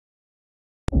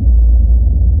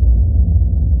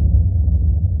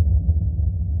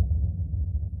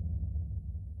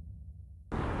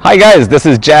Hi guys, this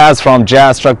is Jazz from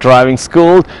JAZ Truck Driving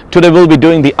School. Today we'll be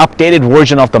doing the updated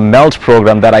version of the MELT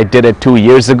program that I did it 2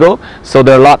 years ago. So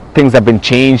there are a lot of things that have been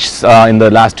changed in the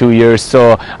last 2 years.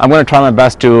 So I'm going to try my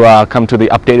best to come to the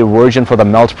updated version for the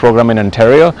MELT program in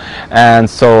Ontario. And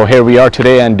so here we are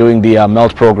today and doing the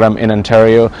MELT program in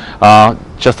Ontario,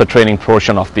 just the training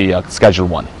portion of the Schedule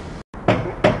 1.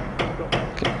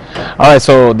 Alright,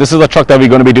 so this is the truck that we're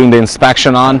going to be doing the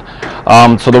inspection on.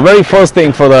 So the very first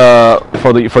thing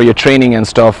for your training and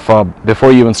stuff,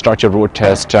 before you even start your road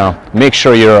test, make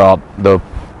sure the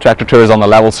tractor trailer is on the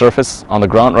level surface on the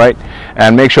ground, right?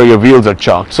 And make sure your wheels are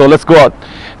chalked. So let's go out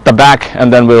the back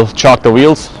and then we'll chalk the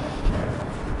wheels.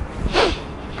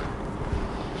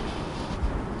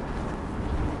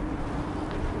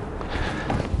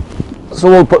 So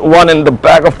we'll put one in the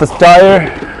back of this tire,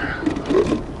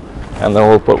 and then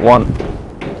we'll put one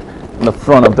in the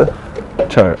front of the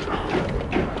tire.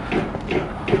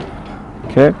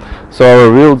 Okay, so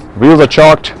our wheels are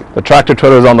chalked, the tractor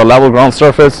trailer is on the level ground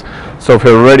surface, so if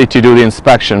you're ready to do the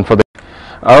inspection for the...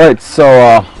 Alright,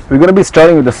 so we're going to be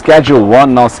starting with the Schedule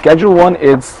 1. Now Schedule 1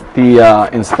 is the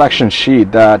inspection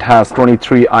sheet that has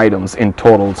 23 items in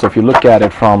total. So if you look at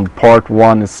it from part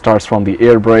 1, it starts from the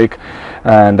air brake,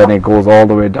 and then it goes all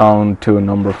the way down to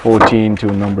number 14 to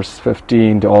number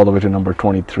 15 to all the way to number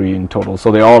 23 in total.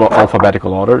 So they're all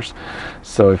alphabetical orders.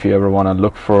 So if you ever want to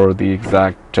look for the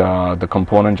exact the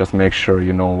component, just make sure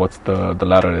you know what's the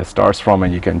letter it starts from,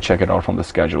 and you can check it out from the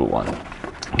Schedule 1.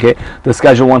 Okay, the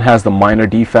Schedule 1 has the minor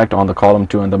defect on the column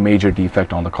 2 and the major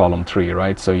defect on the column 3,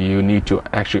 right? So you need to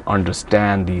actually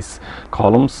understand these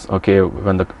columns, okay,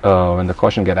 when the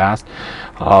question get asked,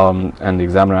 and the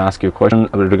examiner asks you a question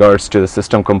with regards to the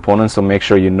system components. So make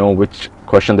sure you know which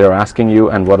question they're asking you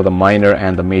and what are the minor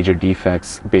and the major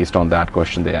defects based on that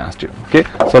question they asked you. Okay,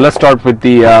 so let's start with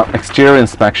the exterior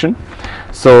inspection.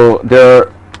 So there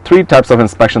are 3 types of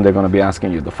inspection they're going to be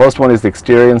asking you. The first one is the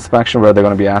exterior inspection, where they're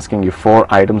going to be asking you 4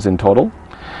 items in total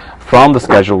from the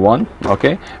Schedule 1.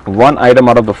 Okay, 1 item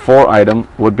out of the 4 item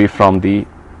would be from the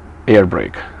air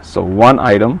brake. So 1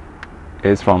 item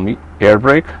is from the air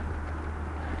brake,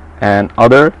 and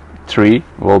other 3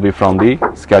 will be from the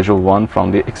Schedule 1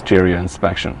 from the exterior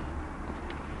inspection.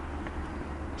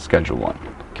 Schedule 1.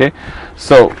 Okay,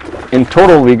 so in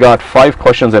total we got 5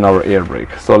 questions in our air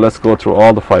brake. So let's go through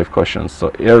all the 5 questions. So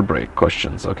air brake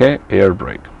questions, okay, air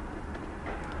brake.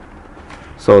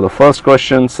 So the first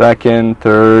question, second,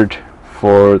 third,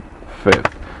 fourth,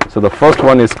 fifth. So the first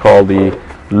one is called the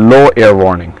low air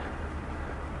warning.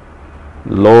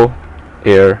 Low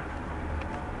air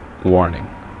warning.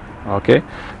 Okay,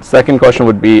 second question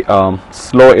would be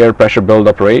slow air pressure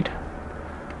buildup rate.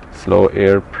 Slow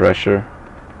air pressure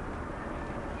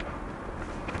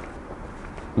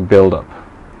buildup.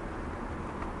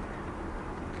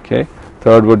 Okay,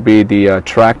 third would be the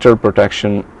tractor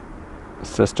protection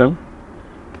system.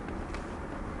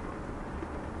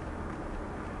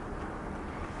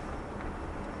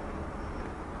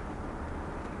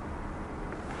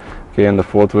 Okay, and the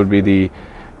fourth would be the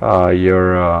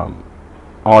your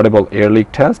audible air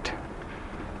leak test.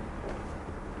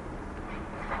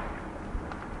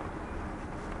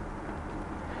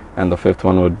 And the fifth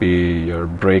one would be your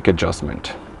brake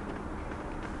adjustment.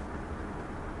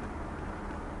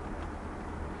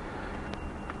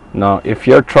 Now if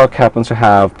your truck happens to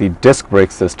have the disc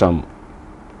brake system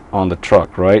on the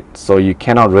truck, right, so you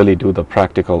cannot really do the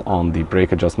practical on the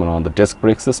brake adjustment on the disc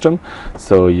brake system.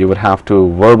 So you would have to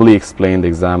verbally explain the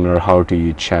examiner how do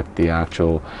you check the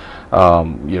actual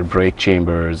your brake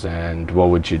chambers and what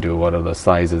would you do, what are the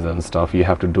sizes and stuff. You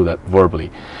have to do that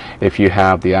verbally. If you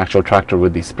have the actual tractor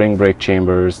with the spring brake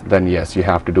chambers, then yes, you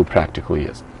have to do practically,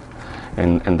 yes,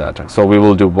 in that. So we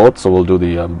will do both. So we'll do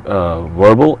the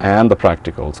verbal and the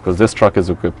practicals, because this truck is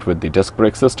equipped with the disc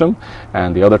brake system,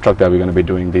 and the other truck that we're going to be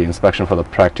doing the inspection for the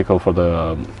practical for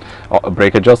the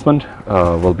brake adjustment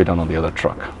will be done on the other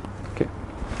truck. Okay.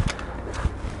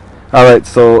 Alright,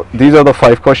 so these are the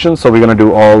 5 questions. So we're going to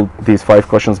do all these 5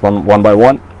 questions one by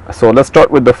one. So let's start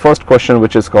with the first question,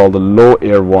 which is called the low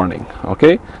air warning.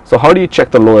 Okay, so how do you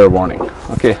check the low air warning?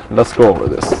 Okay, let's go over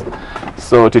this.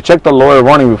 So to check the low air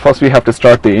warning, first we have to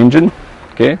start the engine.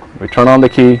 Okay, we turn on the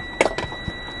key.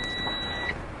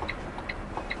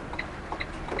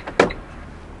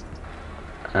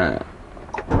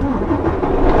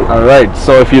 Alright,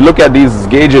 so if you look at these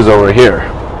gauges over here,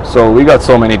 so we got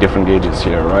so many different gauges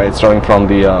here, right? Starting from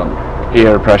the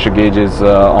air pressure gauges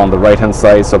on the right hand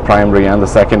side, so primary and the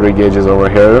secondary gauges over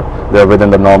here, they're within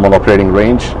the normal operating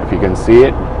range, if you can see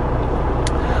it.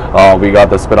 We got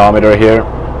the speedometer here.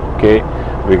 Okay,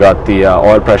 We got the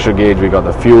oil pressure gauge, we got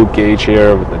the fuel gauge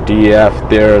here with the DF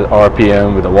there,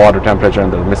 RPM with the water temperature,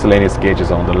 and the miscellaneous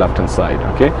gauges on the left hand side.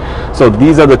 Okay, so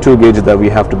these are the two gauges that we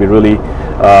have to be really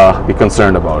be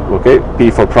concerned about. Okay,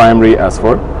 P for primary, S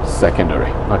for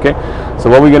secondary. Okay, so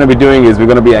what we're going to be doing is we're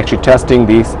going to be actually testing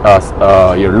these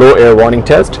your low air warning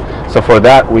test. So for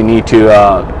that we need to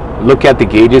look at the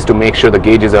gauges to make sure the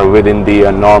gauges are within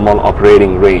the normal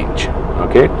operating range.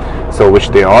 Okay, so which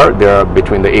they are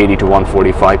between the 80 to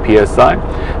 145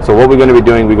 psi. So what we're going to be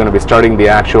doing, we're going to be starting the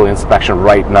actual inspection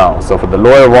right now. So for the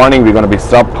lower warning, we're going to be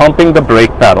stop pumping the brake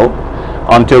pedal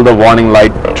until the warning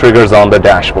light triggers on the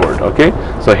dashboard. Okay,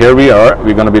 so here we are,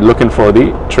 we're going to be looking for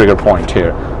the trigger point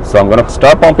here. So I'm going to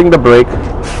start pumping the brake.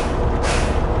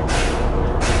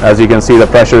 As you can see, the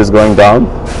pressure is going down.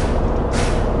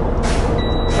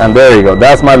 And there you go,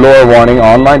 that's my lower warning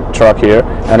on my truck here,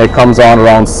 and it comes on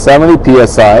around 70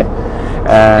 psi,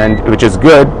 and which is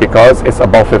good because it's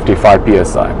above 55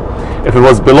 psi. If it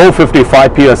was below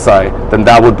 55 psi, then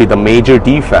that would be the major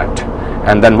defect.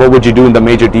 And then what would you do in the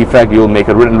major defect? You'll make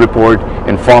a written report,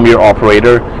 inform your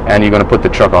operator, and you're going to put the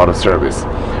truck out of service.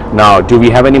 Now, do we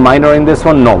have any minor in this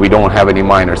one? No, we don't have any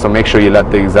minor. So make sure you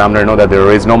let the examiner know that there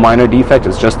is no minor defect.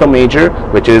 It's just the major,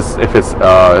 which is if it's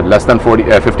less than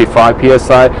 55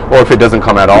 psi, or if it doesn't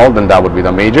come at all, then that would be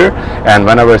the major. And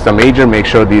whenever it's a major, make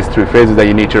sure these three phases that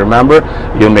you need to remember.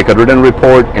 You'll make a written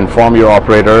report, inform your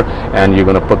operator, and you're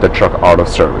going to put the truck out of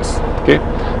service. Okay.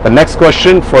 The next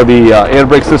question for the air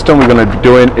brake system we're going to be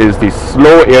doing is the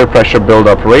slow air pressure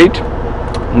buildup rate.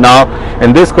 Now,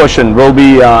 in this question, we'll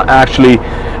be actually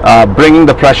bringing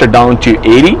the pressure down to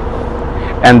 80,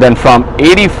 and then from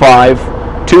 85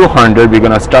 to 100, we're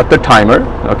going to start the timer,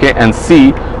 okay, and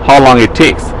see how long it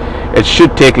takes. It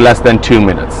should take less than 2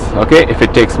 minutes. Okay, if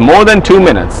it takes more than 2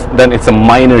 minutes, then it's a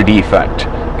minor defect.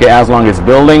 Okay, as long as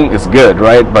building is good,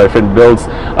 right? But if it builds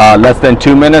less than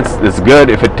 2 minutes, it's good.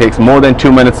 If it takes more than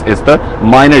 2 minutes, it's the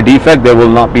minor defect. There will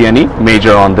not be any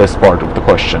major on this part of the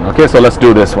question. Okay, so let's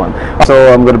do this one.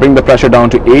 So I'm going to bring the pressure down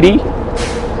to 80,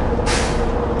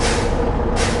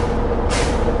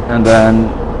 and then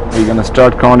we're going to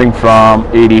start counting from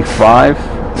 85.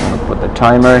 I'm going to put the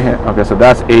timer here. Okay, so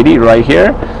that's 80 right here,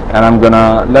 and I'm going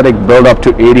to let it build up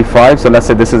to 85. So let's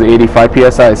say this is 85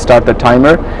 psi. I start the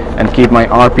timer and keep my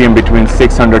RPM between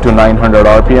 600 to 900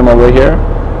 RPM over here.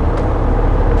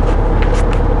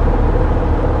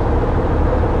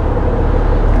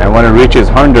 And when it reaches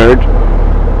 100,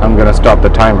 I'm going to stop the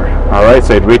timer. All right,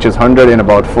 so it reaches 100 in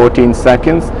about 14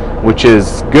 seconds, which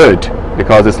is good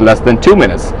because it's less than 2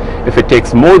 minutes. If it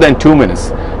takes more than 2 minutes,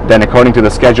 then according to the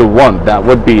schedule 1, that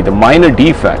would be the minor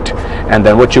defect. And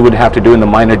then what you would have to do in the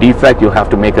minor defect, you'll have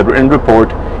to make a written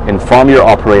report, inform your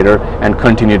operator, and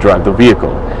continue to drive the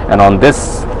vehicle. And on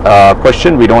this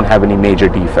question, we don't have any major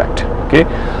defect. Okay,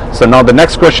 so now the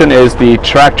next question is the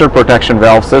tractor protection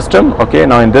valve system. Okay,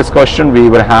 now in this question, we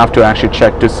would have to actually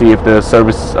check to see if the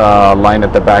service line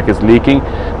at the back is leaking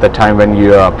the time when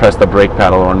you press the brake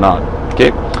pedal or not.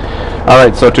 Okay, all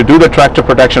right, so to do the tractor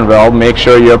protection valve, make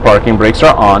sure your parking brakes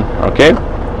are on. Okay,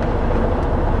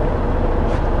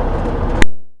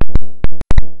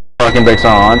 parking brakes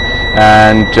are on,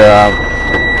 and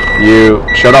you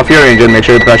shut off your engine. Make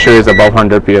sure your pressure is above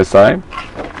 100 psi.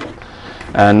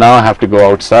 And now I have to go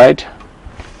outside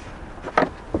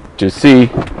to see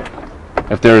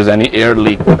if there is any air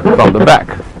leak from the back.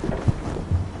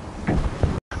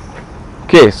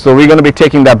 Okay, so we're going to be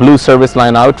taking that blue service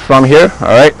line out from here. All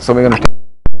right, so we're going to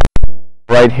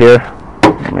right here,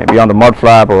 maybe on the mud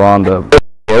flap or on the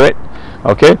it.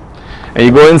 Okay, and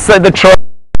you go inside the truck,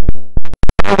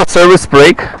 the service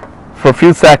brake for a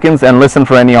few seconds, and listen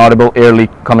for any audible air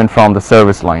leak coming from the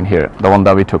service line here, the one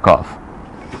that we took off.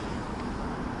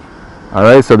 All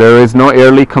right, so there is no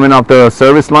air leak coming off the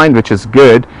service line, which is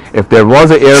good. If there was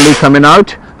an air leak coming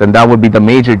out, then that would be the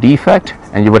major defect,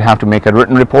 and you would have to make a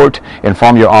written report,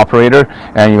 inform your operator,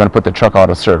 and you're going to put the truck out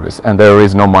of service. And there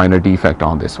is no minor defect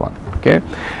on this one. Okay,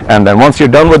 and then once you're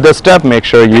done with this step, make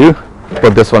sure you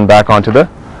put this one back onto the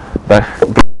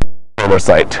other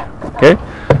side. Okay,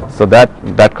 so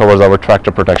that covers our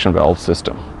tractor protection valve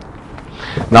system.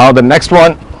 Now the next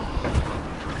one.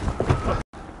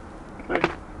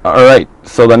 All right,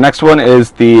 so the next one is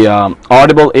the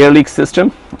audible air leak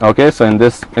system. Okay, so in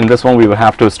this one we will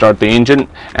have to start the engine,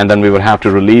 and then we will have to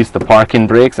release the parking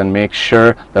brakes and make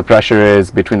sure the pressure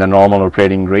is between the normal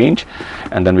operating range,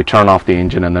 and then we turn off the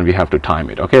engine, and then we have to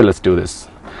time it. Okay, let's do this.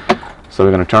 So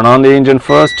we're going to turn on the engine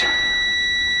first.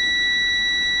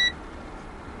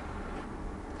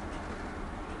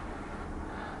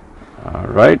 All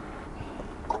right,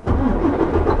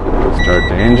 start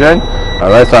start the engine.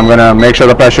 Alright, so I'm going to make sure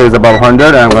the pressure is above 100,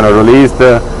 and I'm going to release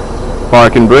the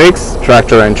parking brakes,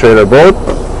 tractor and trailer both.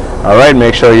 Alright,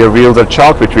 make sure your wheels are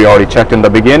chalked, which we already checked in the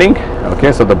beginning.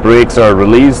 Okay, so the brakes are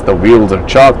released, the wheels are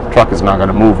chalked, truck is not going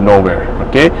to move nowhere.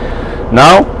 Okay,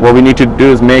 now what we need to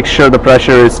do is make sure the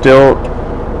pressure is still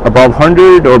above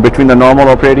 100 or between the normal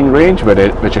operating range,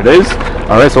 which it is.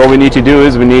 Alright, so what we need to do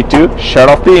is we need to shut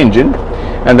off the engine,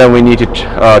 and then we need to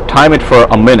time it for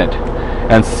a minute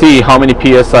and see how many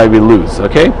psi we lose.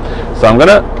 Okay, so I'm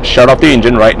gonna shut off the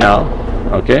engine right now.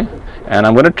 Okay, and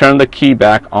I'm gonna turn the key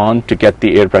back on to get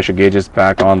the air pressure gauges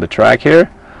back on the track here.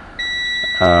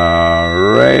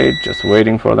 Alright, just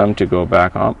waiting for them to go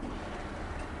back up.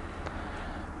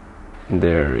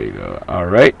 There we go.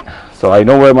 Alright, so I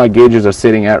know where my gauges are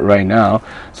sitting at right now.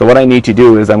 So what I need to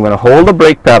do is I'm going to hold the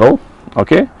brake pedal,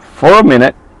 okay, for a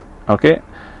minute. Okay,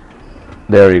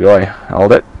 there you go, I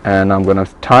hold it, and I'm going to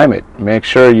time it. Make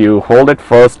sure you hold it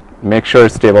first, make sure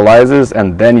it stabilizes,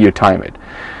 and then you time it.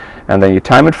 And then you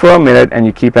time it for a minute, and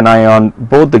you keep an eye on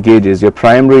both the gauges, your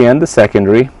primary and the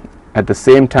secondary. At the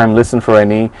same time, listen for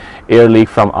any air leak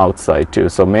from outside too.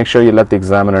 So make sure you let the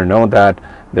examiner know that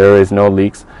there is no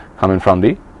leaks coming from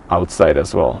the outside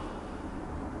as well.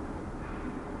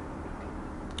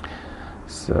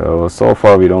 So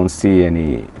far we don't see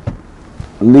any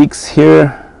leaks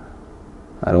here.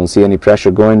 I don't see any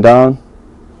pressure going down.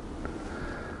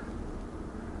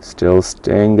 Still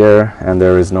staying there, and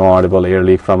there is no audible air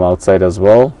leak from outside as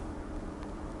well.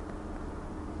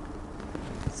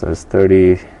 So it's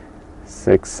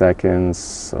 36 seconds,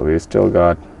 so we still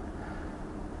got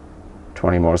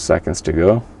 20 more seconds to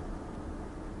go.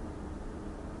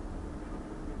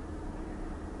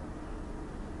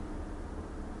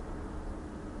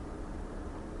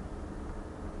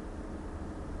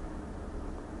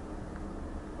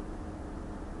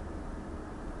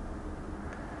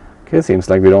 Okay, seems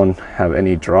like we don't have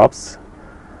any drops.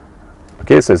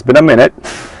 Okay, so it's been a minute,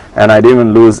 and I didn't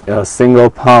even lose a single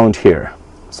pound here,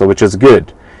 so which is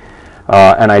good.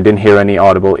 And I didn't hear any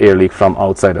audible air leak from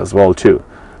outside as well too.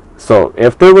 So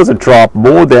if there was a drop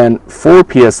more than 4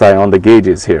 psi on the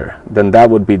gauges here, then that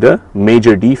would be the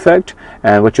major defect.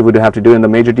 And what you would have to do in the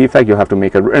major defect, you'll have to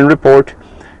make a written report,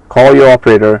 call your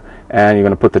operator, and you're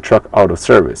going to put the truck out of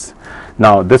service.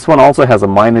 Now this one also has a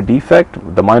minor defect.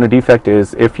 The minor defect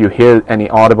is if you hear any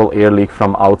audible air leak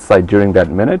from outside during that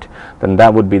minute, then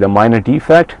that would be the minor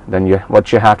defect. Then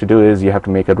what you have to do is you have to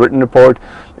make a written report,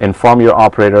 inform your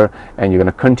operator, and you're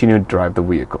going to continue to drive the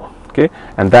vehicle. Okay,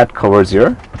 and that covers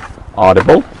your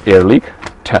audible air leak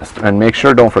test. And make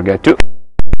sure, don't forget to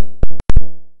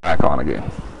back on again.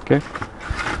 Okay,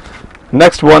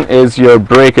 next one is your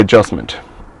brake adjustment.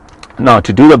 Now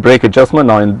to do the brake adjustment,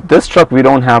 now in this truck we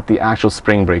don't have the actual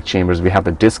spring brake chambers, we have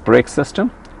the disc brake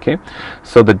system. Okay,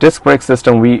 so the disc brake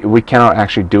system, we cannot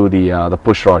actually do the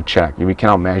push rod check, we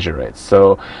cannot measure it.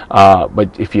 So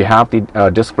but if you have the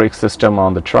disc brake system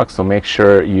on the truck, so make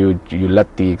sure you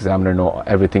let the examiner know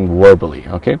everything verbally.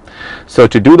 Okay, so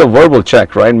to do the verbal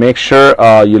check, right, make sure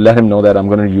you let him know that I'm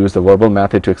going to use the verbal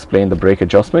method to explain the brake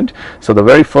adjustment. So the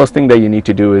very first thing that you need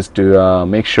to do is to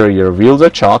make sure your wheels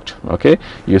are chalked. Okay,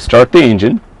 you start the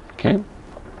engine. Okay,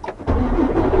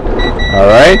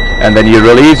 alright, and then you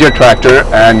release your tractor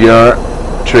and your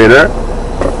trailer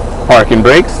parking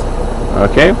brakes.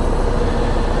 Okay,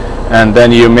 and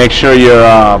then you make sure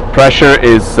your pressure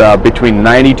is between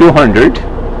 90 to 100,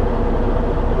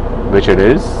 which it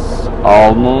is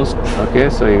almost. Okay,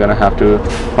 so you're gonna have to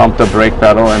pump the brake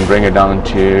pedal and bring it down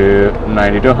to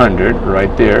 90 to 100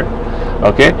 right there.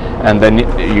 Okay, and then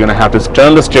you're gonna have to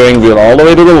turn the steering wheel all the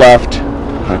way to the left.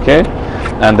 Okay,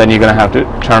 and then you're gonna have to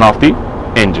turn off the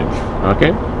engine.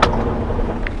 Okay,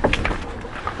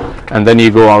 and then you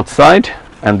go outside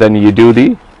and then you do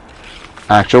the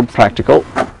actual practical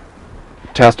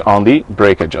test on the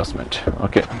brake adjustment.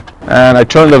 Okay, and I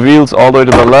turn the wheels all the way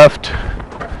to the left,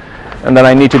 and then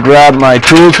I need to grab my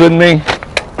tools with me.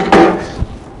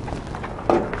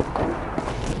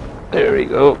 There we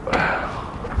go.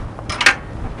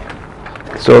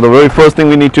 So the very first thing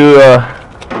we need to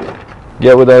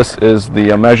get with us is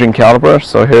the measuring caliper.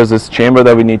 So here's this chamber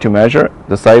that we need to measure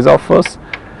the size of first.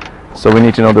 So we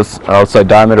need to know this outside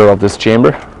diameter of this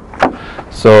chamber.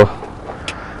 So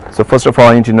first of all,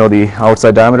 I need to know the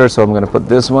outside diameter. So I'm going to put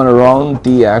this one around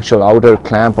the actual outer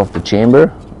clamp of the chamber,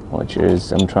 which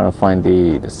is, I'm trying to find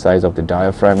the size of the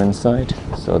diaphragm inside.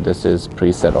 So this is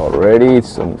preset already.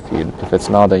 So if it's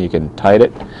not, then you can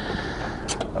tighten it.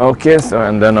 Okay, so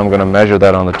and then I'm going to measure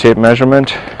that on the tape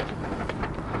measurement.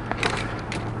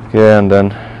 Okay, and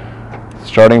then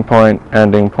starting point,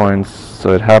 ending points,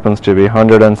 so it happens to be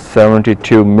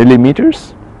 172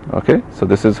 millimeters. Okay, so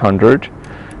this is 100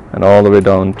 and all the way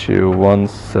down to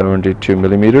 172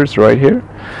 millimeters right here.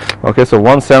 Okay, so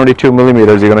 172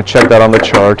 millimeters, you're going to check that on the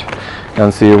chart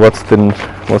and see what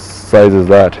size is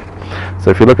that. So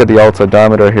if you look at the outside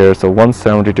diameter here, so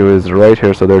 172 is right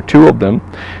here, so there are two of them,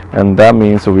 and that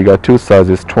means so we got two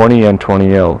sizes, 20 and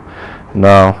 20L.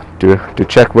 Now to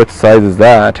check which size is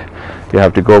that, you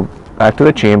have to go back to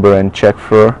the chamber and check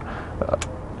for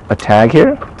a tag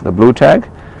here, the blue tag,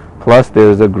 plus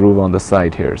there's a groove on the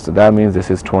side here, so that means this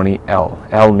is 20L.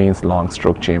 L means long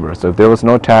stroke chamber. So if there was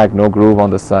no tag, no groove on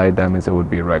the side, that means it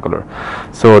would be regular.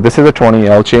 So this is a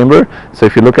 20L chamber. So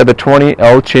if you look at the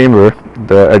 20L chamber,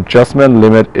 the adjustment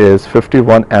limit is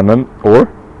 51 mm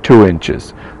or 2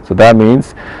 inches. So that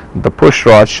means the push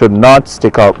rod should not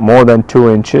stick out more than 2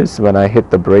 inches when I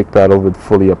hit the brake pedal with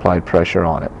fully applied pressure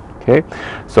on it. Okay,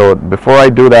 so before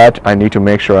I do that, I need to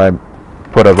make sure I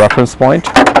put a reference point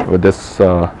with this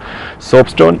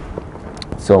soapstone.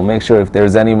 So make sure if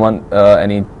there's any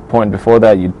point before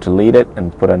that, you delete it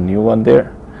and put a new one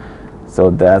there.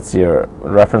 So that's your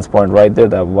reference point right there,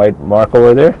 that white mark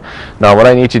over there. Now what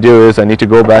I need to do is I need to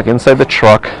go back inside the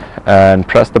truck and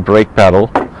press the brake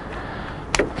pedal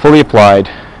fully applied,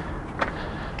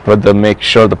 but make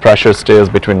sure the pressure stays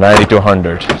between 90 to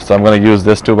 100. So I'm going to use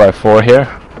this 2x4 here.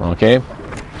 Okay,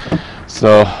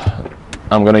 so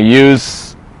I'm going to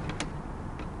use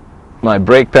my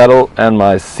brake pedal and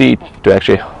my seat to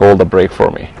actually hold the brake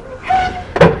for me.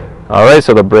 Alright,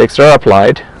 so the brakes are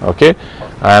applied. Okay,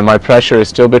 and my pressure is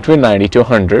still between 90 to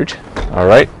 100.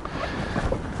 Alright,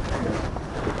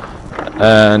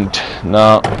 and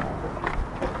now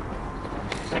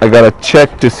I gotta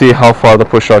check to see how far the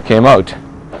push rod came out.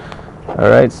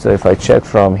 Alright, so if I check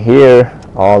from here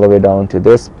all the way down to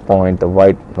this point, the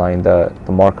white line, the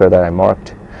marker that I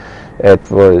marked, it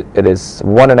is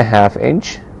 1.5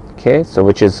 inch. Okay, so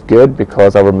which is good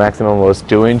because our maximum was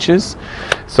 2 inches.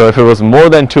 So if it was more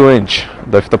than 2 inch,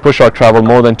 if the push rod traveled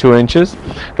more than 2 inches,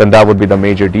 then that would be the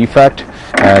major defect,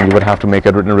 and you would have to make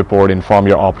a written report, inform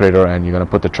your operator, and you're going to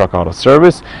put the truck out of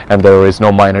service, and there is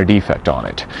no minor defect on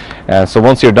it. And so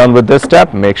once you're done with this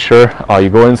step, make sure you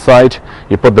go inside,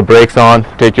 you put the brakes on,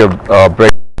 take your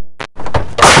brake,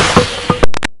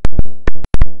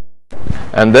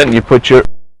 and then you put your,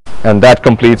 and that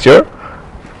completes your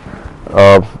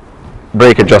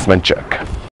brake adjustment check.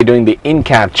 You're doing the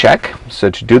in-cab check. So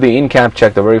to do the in-cab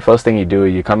check, the very first thing you do,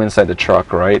 you come inside the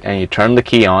truck, right, and you turn the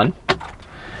key on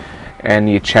and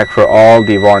you check for all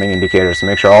the warning indicators.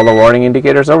 Make sure all the warning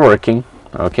indicators are working.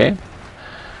 Okay,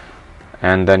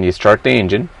 and then you start the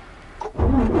engine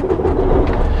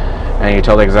and you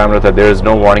tell the examiner that there is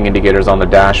no warning indicators on the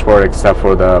dashboard except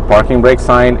for the parking brake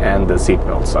sign and the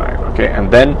seatbelt sign. Okay,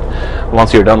 and then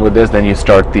once you're done with this, then you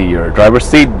start your driver's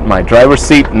seat. My driver's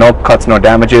seat, no cuts, no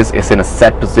damages, is in a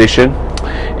set position.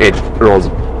 It rolls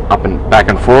up and back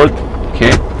and forth.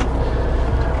 Okay,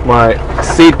 my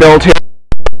seatbelt here,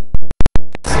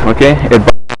 okay, it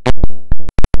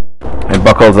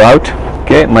buckles out.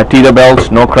 Okay, my teeter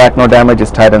belt, no crack, no damage,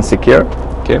 is tight and secure.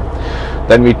 Okay,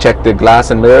 then we check the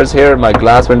glass and mirrors here. My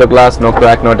window glass, no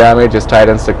crack, no damage, is tight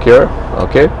and secure.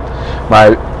 Okay,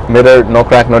 my mirror, no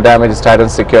crack, no damage, is tight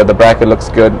and secure. The bracket looks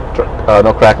good,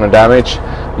 no crack, no damage.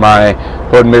 My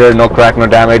hood mirror, no crack, no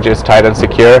damage, is tight and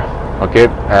secure. Okay,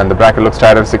 and the bracket looks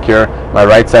tight and secure. My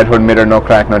right side hood mirror, no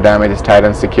crack, no damage, is tight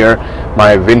and secure.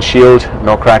 My windshield,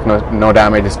 no crack, no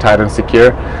damage, is tight and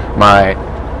secure. My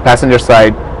passenger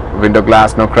side window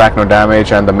glass, no crack, no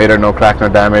damage, and the mirror, no crack, no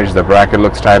damage. The bracket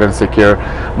looks tight and secure.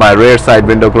 My rear side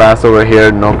window glass over here,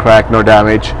 no crack, no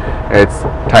damage, it's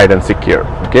tight and secure.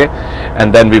 Okay,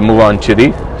 and then we move on to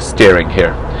the steering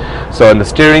here. So in the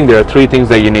steering, there are three things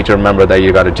that you need to remember that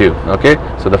you got to do. Okay,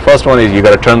 so the first one is you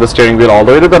got to turn the steering wheel all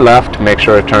the way to the left. Make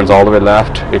sure it turns all the way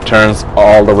left. It turns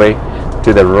all the way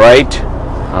to the right.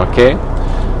 Okay,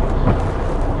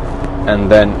 and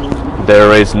then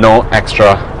there is no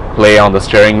extra play on the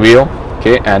steering wheel.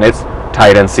 Okay, and it's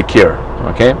tight and secure.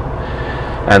 Okay,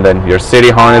 and then your city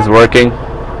horn is working,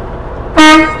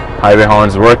 highway horn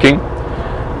is working,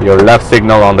 your left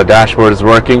signal on the dashboard is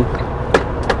working,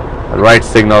 the right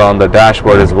signal on the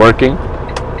dashboard is working,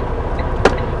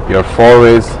 your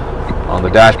four-ways on the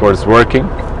dashboard is working,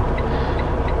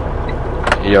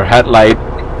 your headlight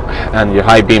and your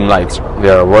high beam lights, they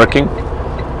are working.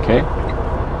 Okay,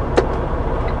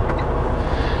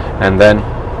 and then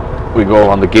we go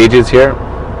on the gauges here.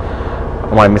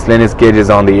 My miscellaneous gauges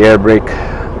on the air brake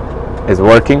is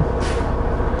working,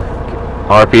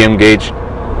 RPM gauge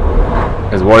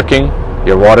is working,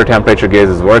 your water temperature gauge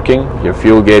is working, your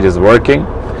fuel gauge is working,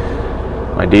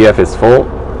 my DF is full,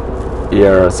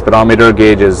 your speedometer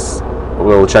gauge is,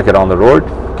 we'll check it on the road.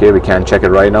 Okay, we can't check it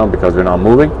right now because we're not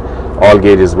moving. All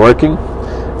gauges working.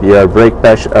 Your brake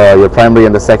pressure, your primary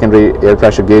and the secondary air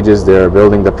pressure gauges, they're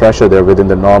building the pressure. They're within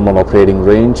the normal operating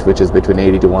range, which is between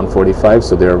 80 to 145,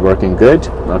 so they're working good.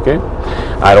 Okay,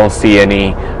 I don't see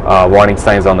any warning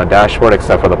signs on the dashboard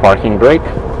except for the parking brake.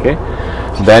 Okay,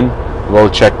 then we'll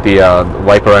check the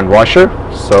wiper and washer.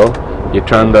 So you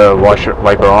turn the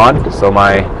wiper on, so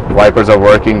my wipers are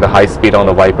working, the high speed on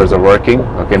the wipers are working.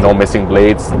 Okay, no missing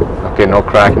blades. Okay, no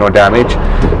crack, no damage.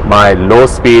 My low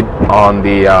speed on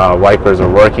the wipers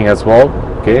are working as well.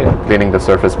 Okay, cleaning the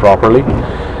surface properly.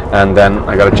 And then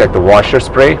I got to check the washer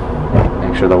spray,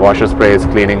 make sure the washer spray is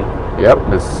cleaning. Yep,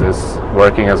 this is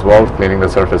working as well, cleaning the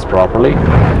surface properly.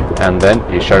 And then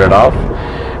you shut it off,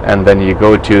 and then you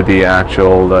go to the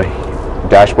actual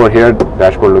dashboard here.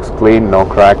 Dashboard looks clean, no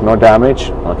crack, no damage.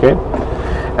 Okay,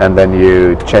 and then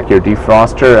you check your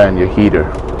defroster and your heater.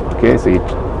 Okay, so you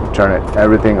turn it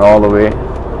everything all the way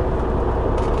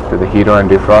to the heater and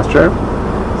defroster.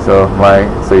 So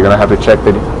you're gonna have to check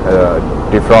the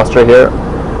defroster here.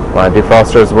 My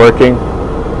defroster is working.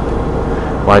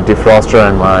 My defroster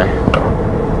and my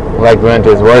leg vent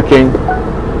is working.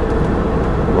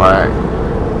 My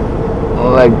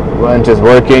leg vent is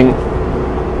working.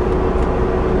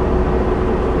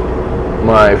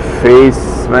 My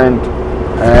face vent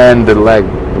and the leg,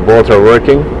 both are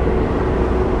working,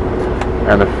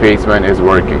 and the face vent is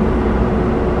working.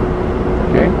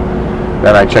 Okay,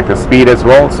 then I check the speed as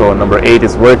well. So number 8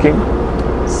 is working,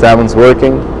 7's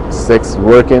working, 6 is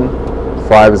working,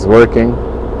 5 is working,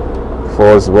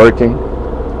 4 is working,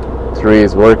 3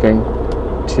 is working,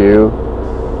 2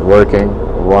 working,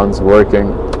 1's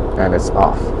working, and it's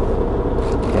off.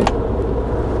 Okay.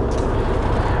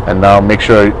 And now make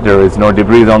sure there is no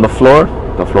debris on the floor.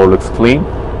 The floor looks clean.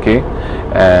 Okay,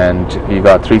 and you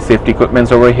got 3 safety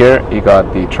equipments over here. You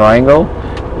got the triangle,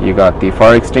 you got the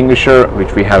fire extinguisher,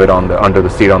 which we have it on the under the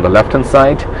seat on the left hand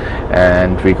side,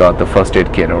 and we got the first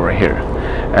aid kit over here.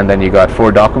 And then you got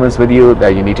 4 documents with you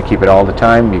that you need to keep it all the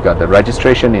time. You got the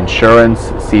registration,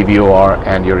 insurance, CVOR,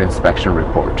 and your inspection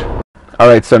report.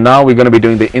 Alright, so now we're going to be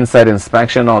doing the inside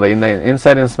inspection. Now in the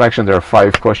inside inspection there are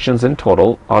 5 questions in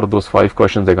total. Out of those 5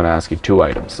 questions they're going to ask you 2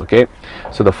 items. Okay,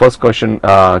 so the first question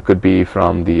could be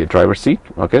from the driver's seat.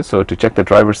 Okay, so to check the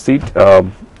driver's seat,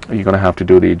 you're going to have to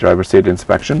do the driver's seat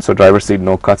inspection. So driver's seat,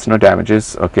 no cuts, no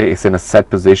damages. Okay, it's in a set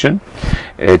position.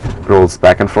 It rolls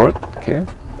back and forth. Okay,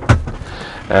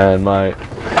 and my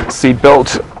seat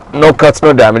belt, no cuts,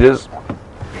 no damages.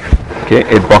 Okay,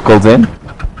 it buckles in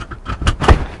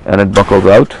and it buckles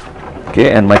out.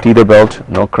 Okay, and my tether belt,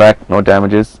 no crack, no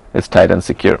damages, it's tight and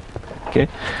secure. Okay,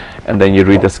 and then you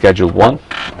read the schedule 1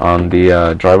 on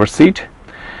the driver's seat.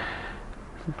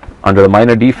 Under the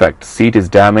minor defect, seat is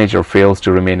damaged or fails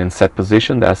to remain in set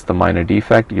position. That's the minor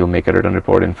defect. You'll make a written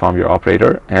report, inform your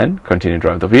operator, and continue to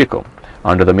drive the vehicle.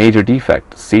 Under the major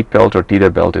defect, seat belt or tether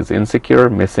belt is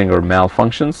insecure, missing, or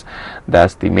malfunctions.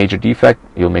 That's the major defect.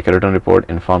 You'll make a written report,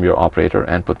 inform your operator,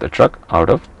 and put the truck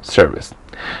out of service.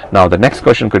 Now the next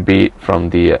question could be from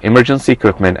the emergency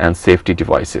equipment and safety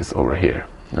devices over here.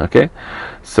 Okay,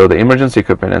 so the emergency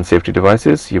equipment and safety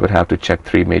devices, you would have to check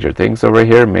 3 major things over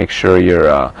here. Make sure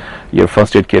your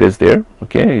first aid kit is there.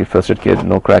 Okay, your first aid kit,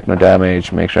 no crack, no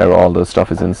damage. Make sure all the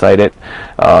stuff is inside it.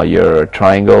 Your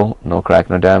triangle, no crack,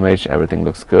 no damage, everything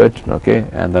looks good. Okay,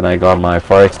 and then I got my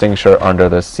fire extinguisher under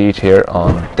the seat here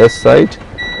on this side.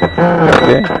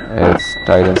 Okay, it's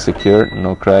tight and secure,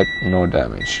 no crack, no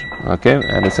damage. Okay,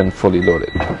 and it's in fully loaded.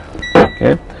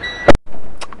 Okay,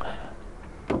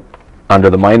 under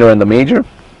the minor and the major,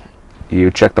 you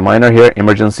check the minor here.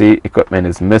 Emergency equipment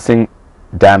is missing,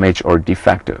 damaged, or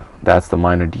defective. That's the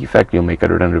minor defect. You'll make a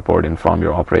written report, inform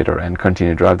your operator, and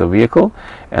continue to drive the vehicle.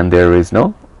 And there is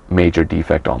no major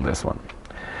defect on this one.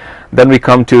 Then we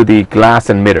come to the glass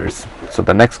and mirrors. So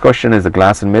the next question is the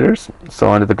glass and mirrors.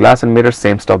 So under the glass and mirrors,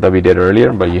 same stuff that we did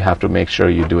earlier, but you have to make sure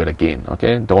you do it again.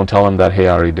 Okay, don't tell them that, hey,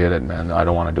 I already did it, man, I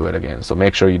don't want to do it again. So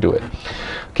make sure you do it.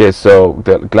 Okay, so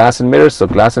the glass and mirrors. So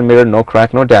glass and mirror, no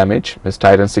crack, no damage, is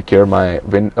tight and secure. My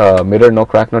mirror, no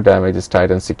crack, no damage, is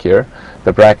tight and secure.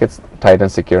 The brackets, tight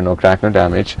and secure, no crack, no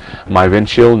damage. My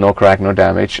windshield, no crack, no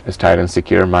damage, is tight and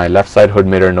secure. My left side hood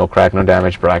mirror, no crack, no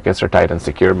damage, brackets are tight and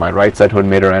secure. My right side hood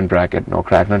mirror and bracket, no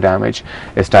crack, no damage,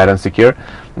 is tight and secure.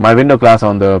 My window glass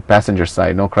on the passenger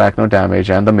side, no crack, no damage,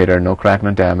 and the mirror, no crack,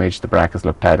 no damage, the brackets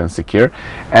look tight and secure.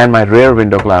 And my rear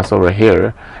window glass over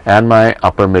here and my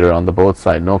upper mirror on the both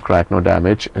side, no crack, no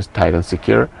damage, is tight and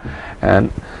secure.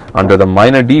 And under the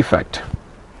minor defect,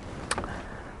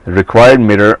 required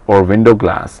mirror or window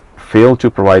glass failed to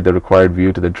provide the required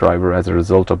view to the driver as a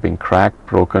result of being cracked,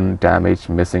 broken, damaged,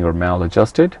 missing, or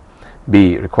maladjusted.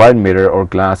 B, required mirror or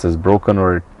glass is broken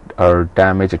or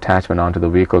damaged attachment onto the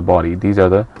vehicle body. These are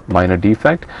the minor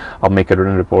defect. I'll make a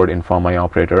written report, inform my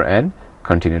operator, and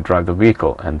continue to drive the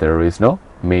vehicle. And there is no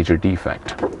major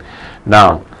defect.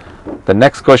 Now, the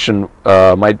next question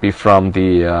might be from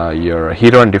the your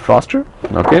heater and defroster.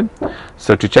 Okay,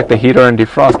 so to check the heater and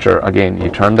defroster, again, you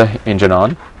turn the engine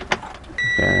on.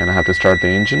 Okay, and I have to start the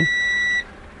engine.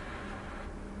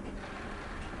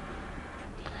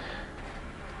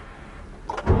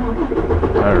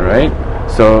 Alright,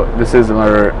 so this is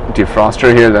our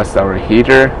defroster here, that's our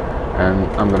heater, and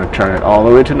I'm going to turn it all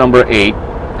the way to number 8,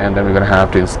 and then we're going to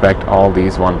have to inspect all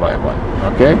these one by one.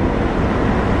 Okay,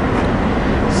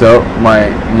 so my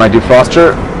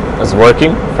defroster is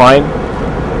working fine,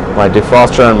 my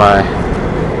defroster and my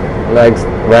legs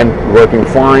went working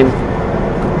fine,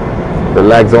 the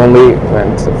legs only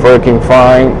went working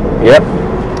fine, yep,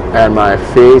 and my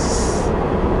face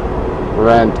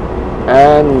went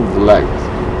and legs,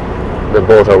 they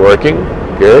both are working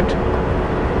good,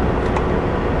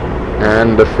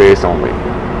 and the face only,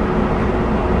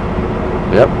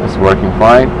 yep, it's working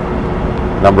fine.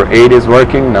 Number 8 is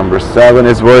working, number 7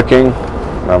 is working,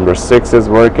 number 6 is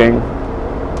working,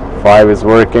 5 is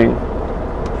working,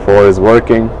 4 is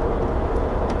working,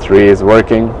 3 is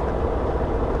working,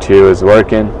 2 is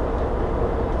working,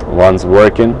 1's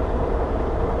working,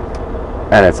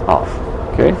 and it's off.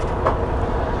 Okay,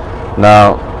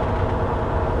 now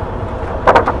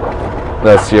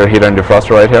that's your heater and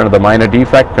defroster right here. The minor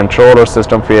defect, control or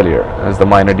system failure is the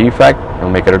minor defect. You'll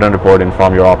make a written report,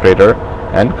 inform your operator,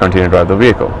 and continue to drive the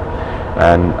vehicle.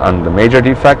 And on the major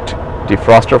defect,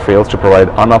 defroster fails to provide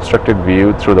unobstructed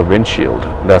view through the windshield.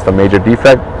 That's the major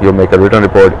defect. You'll make a written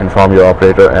report, inform your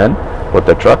operator, and put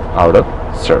the truck out of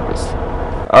service.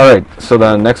 Alright, so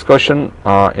the next question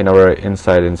in our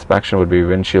inside inspection would be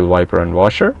windshield wiper and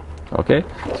washer. Okay,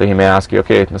 so he may ask you,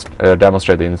 okay,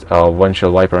 demonstrate the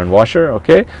windshield wiper and washer.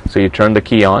 Okay, so you turn the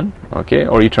key on, okay,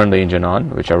 or you turn the engine on,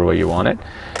 whichever way you want it,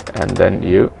 and then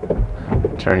you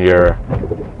turn your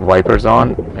wipers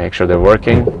on, make sure they're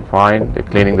working fine, they're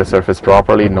cleaning the surface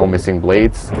properly, no missing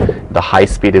blades, the high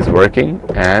speed is working,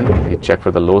 and you check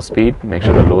for the low speed, make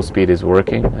sure the low speed is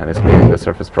working and it's cleaning the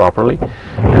surface properly,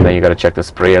 and then you got to check the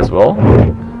spray as well.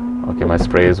 Okay, my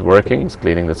spray is working, it's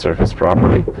cleaning the surface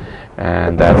properly,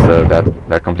 and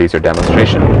that completes your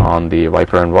demonstration on the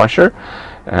wiper and washer.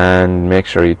 And make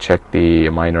sure you check the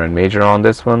minor and major on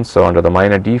this one. So under the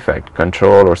minor defect,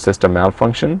 control or system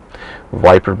malfunction,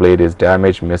 wiper blade is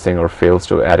damaged, missing, or fails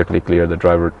to adequately clear the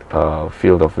driver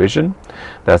field of vision.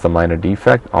 That's the minor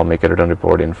defect. I'll make a written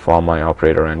report, inform my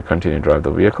operator, and continue to drive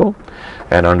the vehicle.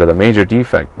 And under the major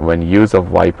defect, when use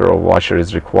of wiper or washer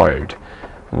is required,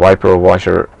 wiper or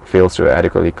washer fails to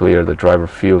adequately clear the driver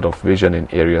field of vision in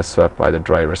areas swept by the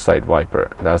driver's side wiper.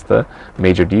 That's the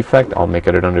major defect. I'll make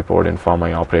a written report, inform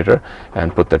my operator,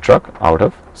 and put the truck out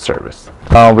of service.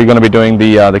 We're going to be doing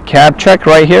the cab check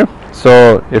right here.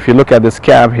 So if you look at this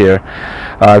cab here,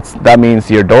 that means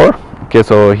your door. Okay,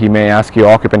 so he may ask you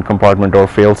occupant compartment door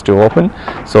fails to open,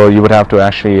 so you would have to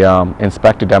actually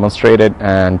inspect to demonstrate it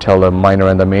and tell the minor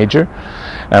and the major,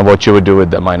 and what you would do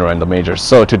with the minor and the major.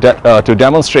 So to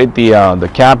demonstrate the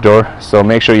cab door, so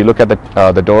make sure you look at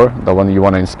the door, the one you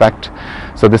want to inspect.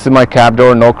 So this is my cab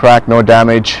door, no crack, no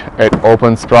damage, it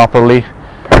opens properly,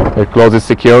 it closes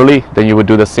securely. Then you would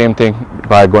do the same thing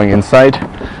by going inside.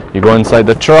 You go inside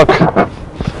the truck,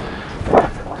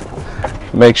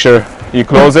 make sure you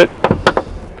close it,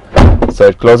 so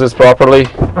it closes properly,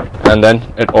 and then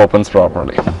it opens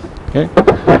properly. Okay,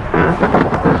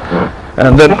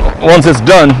 and then once it's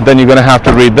done, then you're going to have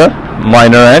to read the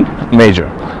minor and major.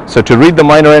 So to read the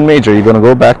minor and major, you're going to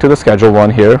go back to the schedule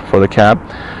 1 here for the cab.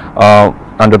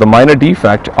 Under the minor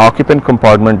defect, occupant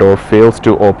compartment door fails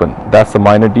to open. That's the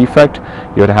minor defect.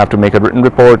 You would have to make a written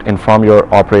report, inform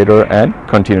your operator, and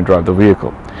continue to drive the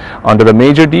vehicle. Under the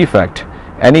major defect,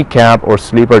 any cab or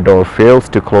sleeper door fails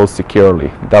to close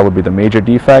securely. That would be the major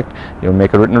defect. You'll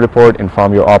make a written report,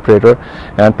 inform your operator,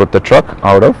 and put the truck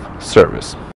out of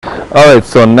service. Alright,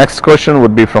 so next question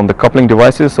would be from the coupling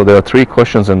devices. So there are 3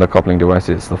 questions in the coupling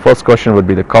devices. The first question would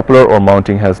be the coupler or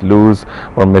mounting has loose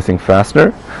or missing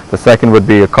fastener. The second would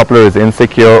be a coupler is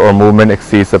insecure or movement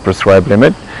exceeds the prescribed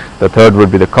limit. The third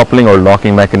would be the coupling or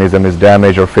locking mechanism is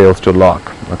damaged or fails to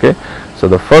lock. Okay, so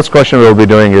the first question we'll be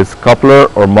doing is coupler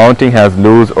or mounting has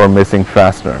loose or missing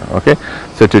fastener. Okay,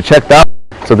 so to check that,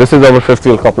 so this is our 5th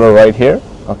wheel coupler right here.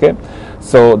 Okay,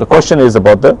 so the question is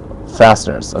about the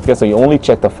fasteners. Okay, so you only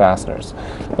check the fasteners.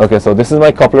 Okay, so this is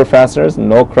my coupler fasteners,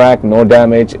 no crack, no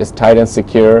damage, it's tight and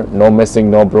secure, no missing,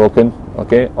 no broken.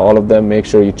 Okay, all of them, make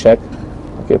sure you check.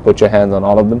 Okay, put your hands on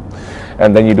all of them.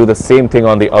 and then you do the same thing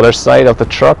on the other side of the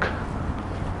truck.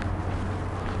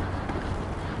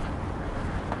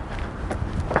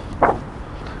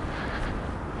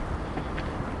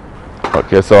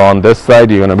 Okay, so on this side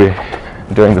you're going to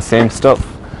be doing the same stuff.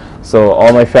 So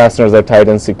all my fasteners are tight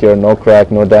and secure, no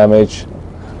crack, no damage,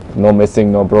 no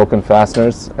missing, no broken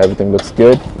fasteners. Everything looks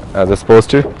good as it's supposed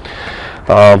to.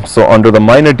 So under the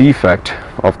minor defect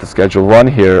of the Schedule 1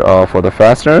 here for the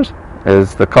fasteners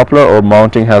is the coupler or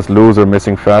mounting has loose or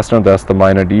missing fastener. That's the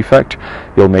minor defect.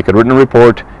 You'll make a written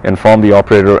report, inform the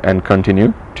operator, and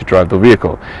continue to drive the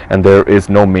vehicle. And there is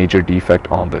no major defect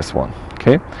on this one.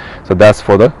 Okay, so that's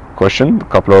for the question, the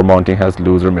coupler or mounting has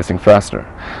loose or missing fastener.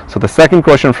 So the second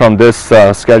question from this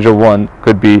Schedule 1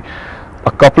 could be,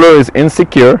 a coupler is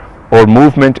insecure or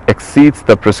movement exceeds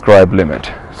the prescribed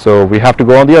limit. So we have to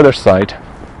go on the other side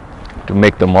to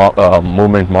make the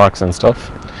movement marks and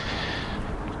stuff.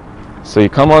 So you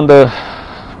come on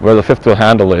where the fifth wheel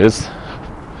handle is.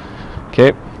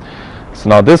 Okay, so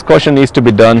now this question needs to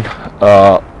be done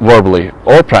verbally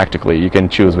or practically. You can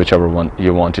choose whichever one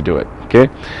you want to do it. Okay,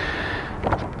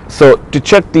 so to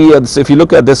check so if you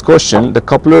look at this question, the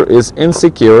coupler is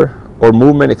insecure or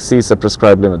movement exceeds the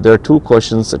prescribed limit. There are two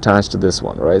questions attached to this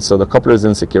one, right? So the coupler is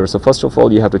insecure. So first of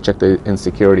all, you have to check the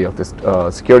insecurity of this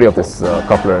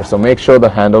coupler. So make sure the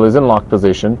handle is in lock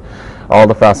position. All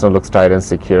the fastener looks tight and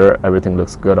secure. Everything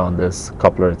looks good on this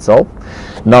coupler itself.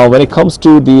 Now, when it comes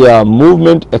to the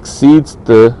movement exceeds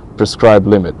the prescribed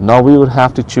limit, now we would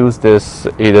have to choose this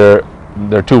either.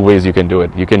 There are two ways you can do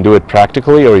it. You can do it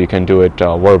practically or you can do it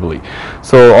verbally.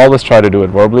 So always try to do it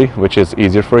verbally, which is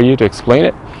easier for you to explain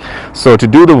it. So to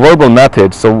do the verbal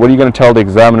method, so what you're going to tell the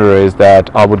examiner is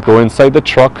that I would go inside the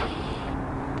truck,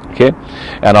 okay,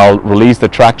 and I'll release the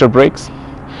tractor brakes,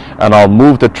 and I'll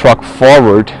move the truck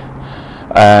forward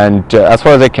and as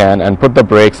far as I can, and put the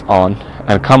brakes on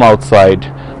and come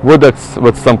outside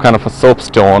with some kind of a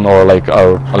soapstone or like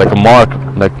a mark,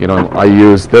 like, you know, I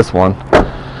use this one.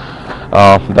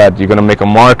 That you're going to make a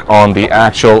mark on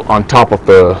on top of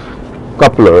the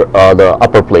coupler, the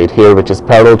upper plate here, which is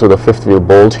parallel to the fifth wheel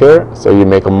bolt here. So you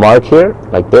make a mark here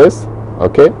like this,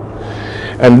 okay,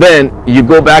 and then you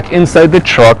go back inside the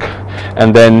truck,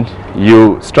 and then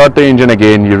you start the engine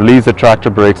again, you release the tractor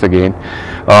brakes again.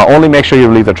 Only make sure you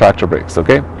release the tractor brakes,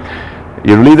 okay?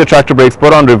 You release the tractor brakes,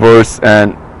 put on reverse,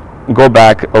 and go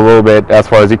back a little bit as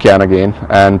far as you can again,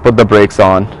 and put the brakes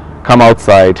on, come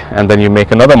outside, and then you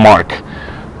make another mark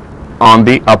on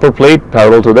the upper plate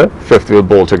parallel to the fifth wheel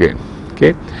bolt again.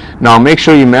 Okay, now make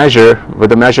sure you measure with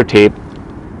the measure tape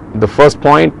the first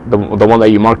point, the one that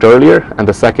you marked earlier, and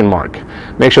the second mark.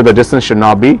 Make sure the distance should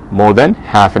not be more than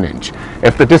 ½ an inch.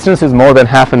 If the distance is more than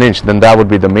 ½ an inch, then that would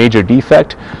be the major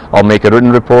defect. I'll make a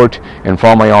written report,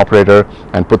 inform my operator,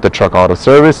 and put the truck out of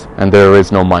service, and there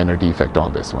is no minor defect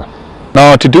on this one.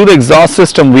 Now, to do the exhaust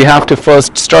system, we have to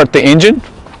first start the engine.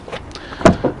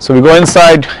 So we go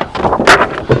inside.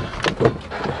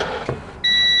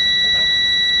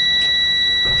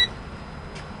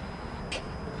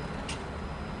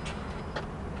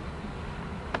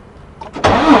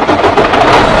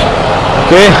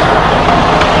 Okay.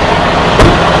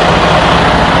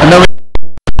 And then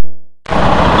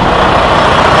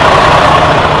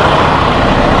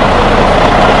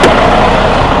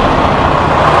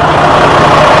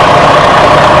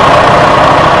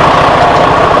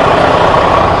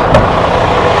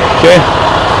okay.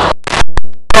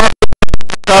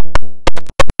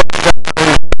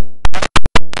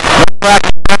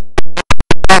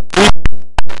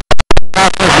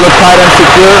 Look tight and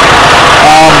secure,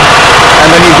 and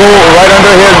then you go right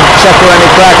under here and check for any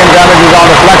crack and damages on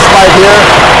the flex pipe here.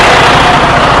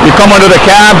 You come under the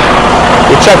cab,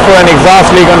 you check for an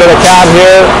exhaust leak under the cab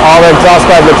here. All the exhaust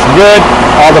pipe looks good,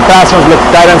 all the fasteners look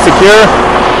tight and secure.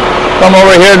 Come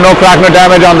over here, no crack, no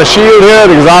damage on the shield here.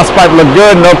 The exhaust pipe look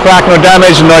good, no crack, no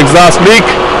damage, no exhaust leak.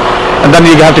 And then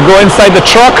you have to go inside the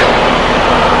truck.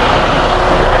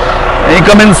 And you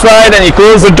come inside and you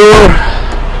close the door,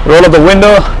 roll up the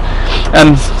window,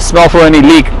 and smell for any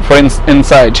leak for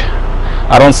inside.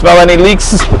 I don't smell any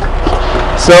leaks.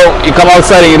 So you come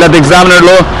outside and you let the examiner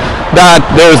know that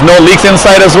there is no leaks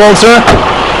inside as well, sir.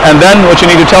 And then what you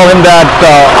need to tell him that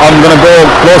I'm going to go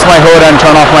close my hood and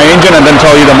turn off my engine, and then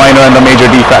tell you the minor and the major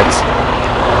defects.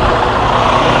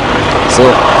 So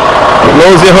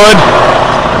close your hood.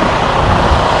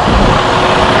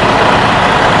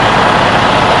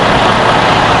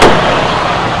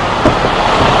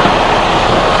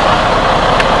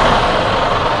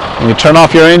 And you turn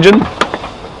off your engine.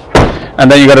 And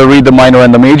then you got to read the minor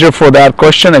and the major for that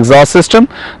question. Exhaust system.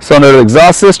 So under the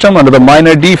exhaust system, under the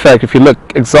minor defect, if you look,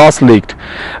 exhaust leaked,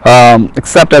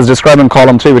 except as described in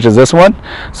column 3, which is this one.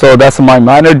 So that's my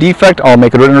minor defect. I'll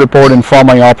make a written report, inform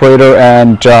my operator,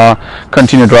 and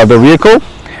continue to drive the vehicle.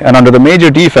 And under the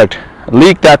major defect,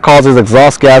 leak that causes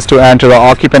exhaust gas to enter the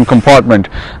occupant compartment,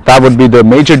 that would be the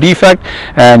major defect,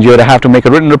 and you would have to make a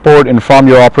written report, inform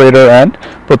your operator, and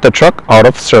put the truck out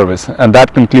of service. And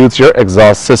that concludes your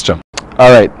exhaust system.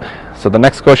 Alright, so the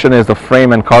next question is the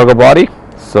frame and cargo body.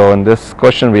 So in this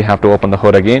question we have to open the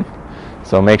hood again,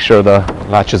 so make sure the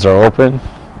latches are open.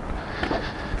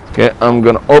 Okay, I'm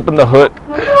gonna open the hood.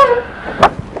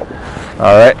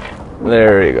 Alright,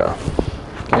 there you go.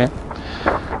 Okay,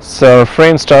 so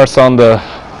frame starts on the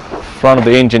front of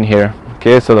the engine here.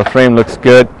 Okay, so the frame looks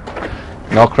good,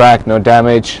 no crack, no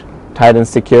damage, tight and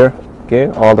secure. Okay,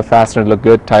 all the fasteners look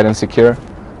good, tight and secure,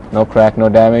 no crack, no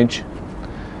damage,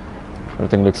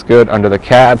 everything looks good. Under the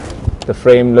cab, the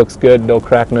frame looks good, no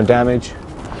crack, no damage,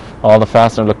 all the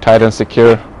fasteners look tight and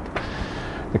secure.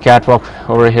 The catwalk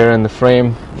over here in the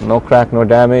frame, no crack, no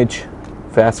damage,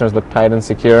 fasteners look tight and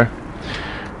secure.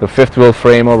 The fifth wheel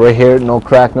frame over here, no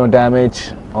crack, no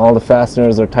damage, all the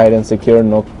fasteners are tight and secure,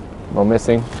 no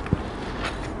missing.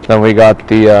 Then we got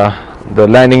the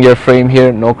landing gear frame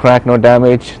here, no crack, no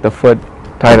damage, the foot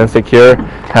tight and secure,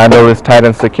 handle is tight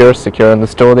and secure in the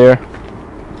store there.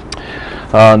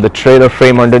 The trailer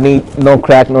frame underneath, no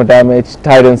crack, no damage,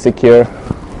 tight and secure.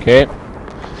 Okay.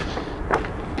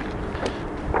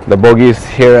 The bogies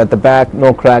here at the back,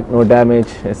 no crack, no damage,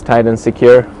 it's tight and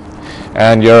secure.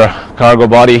 And your cargo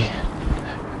body,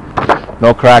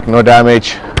 no crack, no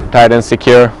damage, tight and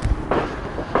secure,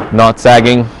 not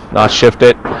sagging, not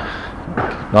shifted,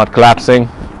 not collapsing,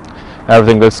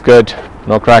 everything looks good,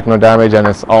 no crack, no damage, and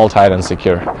it's all tight and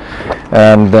secure.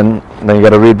 And then you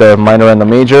got to read the minor and the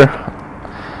major.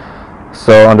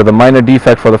 So under the minor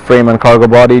defect for the frame and cargo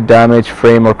body, damage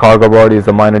frame or cargo body is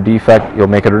the minor defect. You'll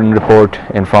make a written report,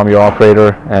 inform your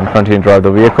operator, and continue to drive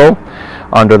the vehicle.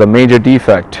 Under the major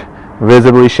defect,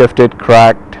 visibly shifted,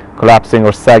 cracked, collapsing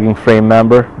or sagging frame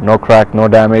member, no crack, no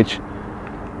damage.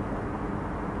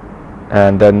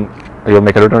 And then you'll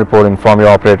make a written report, inform your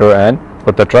operator, and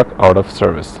put the truck out of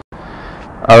service.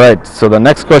 Alright, so the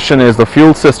next question is the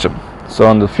fuel system. So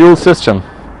on the fuel system,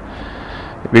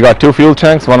 we got two fuel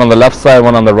tanks, one on the left side,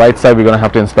 one on the right side. We're going to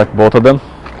have to inspect both of them.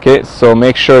 Okay, so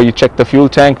make sure you check the fuel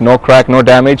tank, no crack, no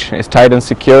damage, it's tight and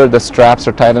secure, the straps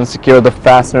are tight and secure, the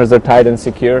fasteners are tight and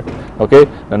secure. Okay,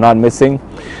 they're not missing.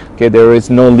 Okay, there is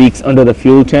no leaks under the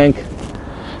fuel tank.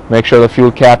 Make sure the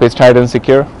fuel cap is tight and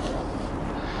secure,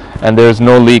 and there is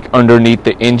no leak underneath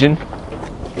the engine.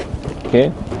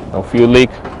 Okay, no fuel leak.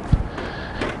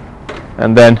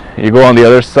 And then you go on the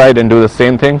other side and do the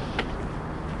same thing.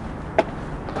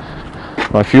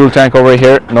 My fuel tank over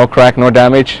here, no crack, no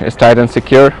damage, it's tight and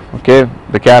secure. Okay,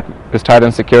 the cap is tight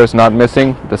and secure, it's not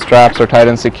missing. The straps are tight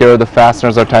and secure, the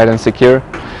fasteners are tight and secure.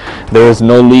 There is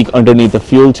no leak underneath the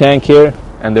fuel tank here,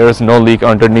 and there is no leak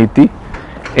underneath the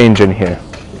engine here.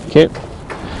 Okay,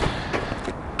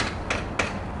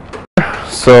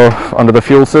 so under the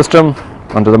fuel system,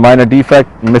 under the minor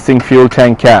defect, missing fuel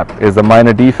tank cap is the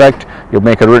minor defect. You'll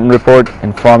make a written report,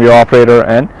 inform your operator,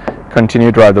 and continue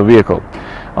to drive the vehicle.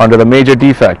 Under the major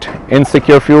defect,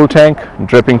 insecure fuel tank,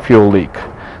 dripping fuel leak.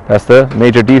 That's the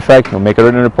major defect. You'll make a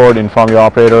written report, inform your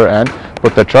operator, and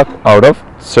put the truck out of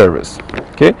service.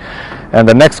 Okay, and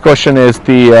the next question is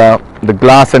the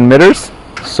glass and mirrors.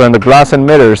 So in the glass and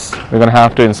mirrors, we're going to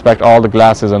have to inspect all the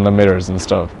glasses and the mirrors and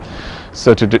stuff.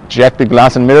 So to check the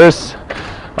glass and mirrors,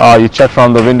 you check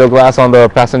from the window glass on the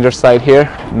passenger side here,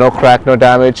 no crack, no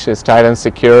damage, it's tight and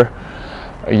secure.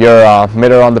 Your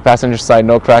mirror on the passenger side,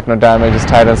 no crack, no damage, is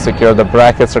tight and secure. The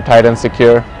brackets are tight and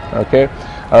secure. Okay,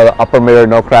 the upper mirror,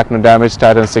 no crack, no damage,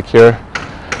 tight and secure.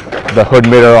 The hood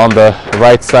mirror on the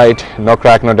right side, no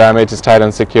crack, no damage, is tight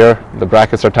and secure. The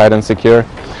brackets are tight and secure.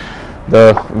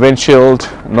 The windshield,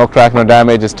 no crack, no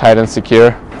damage, is tight and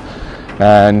secure.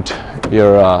 And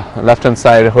your left hand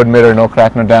side hood mirror, no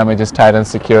crack, no damage, is tight and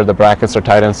secure. The brackets are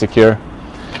tight and secure.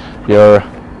 Your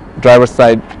driver's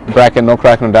side bracket, no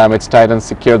crack, no damage, tight and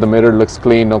secure. The mirror looks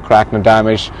clean, no crack, no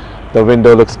damage. The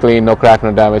window looks clean, no crack,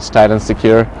 no damage, tight and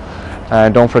secure.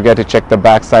 And don't forget to check the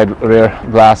back side rear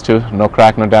glass too, no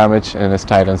crack, no damage, and it's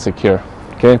tight and secure.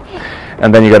 Okay,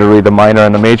 and then you got to read the minor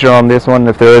and the major on this one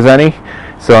if there is any.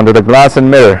 So under the glass and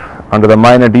mirror, under the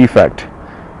minor defect,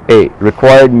 A,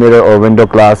 required mirror or window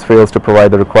glass fails to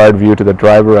provide the required view to the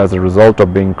driver as a result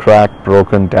of being cracked,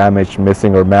 broken, damaged,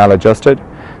 missing, or maladjusted.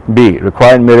 B,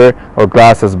 required mirror or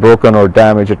glass is broken or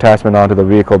damaged attachment onto the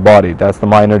vehicle body. That's the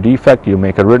minor defect. You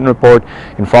make a written report,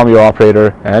 inform your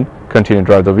operator, and continue to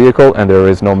drive the vehicle, and there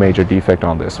is no major defect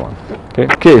on this one.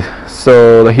 Okay,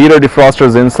 so the heater defroster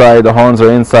is inside, the horns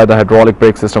are inside, the hydraulic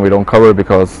brake system we don't cover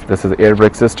because this is air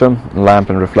brake system. Lamp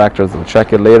and reflectors, we'll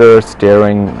check it later.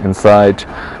 Steering inside.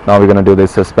 Now we're going to do the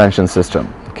suspension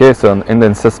system. Okay, so in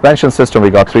the suspension system we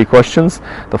got 3 questions.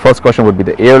 The first question would be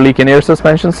the air leak in air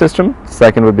suspension system.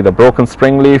 Second would be the broken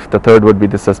spring leaf. The third would be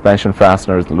the suspension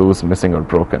fastener is loose, missing, or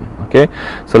broken. Okay,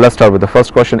 so let's start with the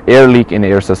first question, air leak in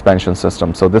air suspension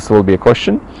system. So this will be a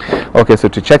question. Okay, so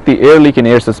to check the air leak in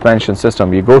air suspension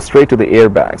system, you go straight to the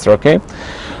airbags. Okay,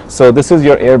 so this is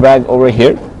your airbag over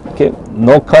here. Okay,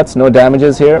 no cuts, no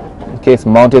damages here. Okay, it's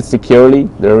mounted securely.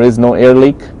 There is no air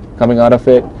leak coming out of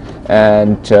it,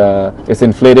 and it's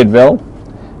inflated well,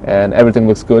 and everything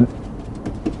looks good,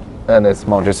 and it's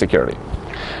mounted securely.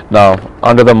 Now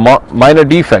under the minor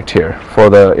defect here for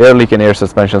the air leak in air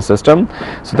suspension system,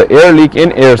 so the air leak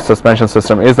in air suspension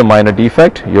system is a minor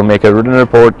defect. You'll make a written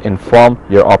report, inform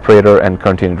your operator, and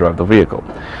continue to drive the vehicle.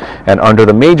 And under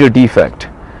the major defect,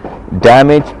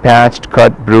 damaged, patched,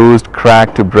 cut, bruised,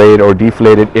 cracked to braid or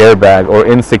deflated airbag or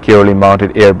insecurely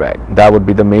mounted airbag. That would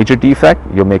be the major defect.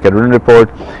 You'll make a written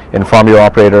report, inform your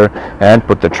operator, and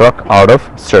put the truck out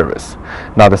of service.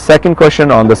 Now the second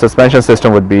question on the suspension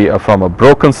system would be from a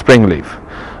broken spring leaf.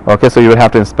 Okay, so you would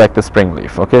have to inspect the spring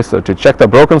leaf. Okay, so to check the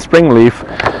broken spring leaf,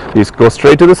 you go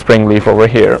straight to the spring leaf over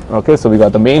here. Okay, so we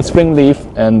got the main spring leaf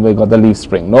and we got the leaf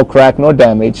spring. No crack, no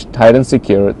damage, tight and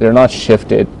secure. They're not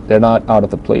shifted, they're not out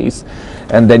of the place.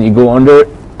 And then you go under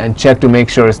and check to make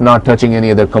sure it's not touching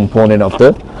any other component of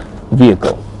the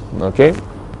vehicle. Okay,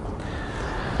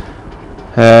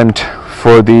 and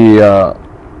for the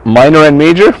minor and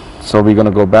major, so we're going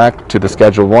to go back to the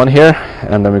schedule 1 here,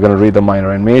 and then we're going to read the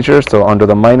minor and major. So under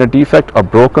the minor defect, a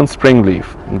broken spring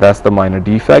leaf, that's the minor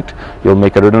defect. You'll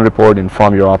make a written report,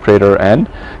 inform your operator, and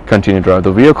continue to drive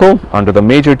the vehicle. Under the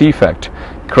major defect,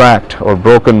 cracked or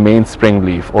broken main spring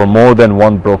leaf or more than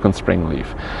one broken spring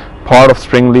leaf. Part of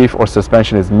spring leaf or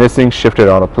suspension is missing, shifted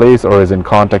out of place, or is in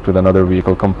contact with another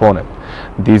vehicle component.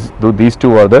 These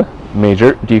two are the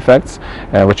major defects,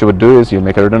 and what you would do is you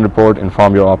make a written report,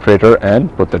 inform your operator,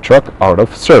 and put the truck out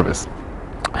of service.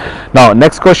 Now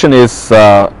next question is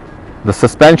the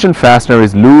suspension fastener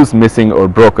is loose, missing, or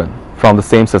broken from the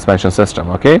same suspension system.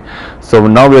 Okay, so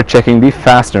now we're checking the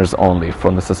fasteners only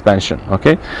from the suspension.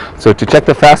 Okay, so to check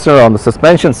the fastener on the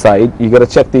suspension side, you got to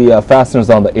check the fasteners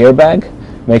on the airbag.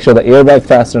 Make sure the airbag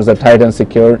fasteners are tight and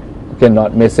secure. Okay,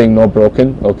 not missing, no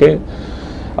broken. Okay,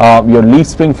 your leaf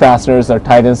spring fasteners are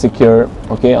tight and secure.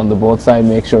 Okay, on the both sides,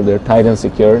 make sure they're tight and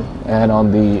secure, and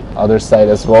on the other side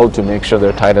as well to make sure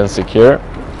they're tight and secure.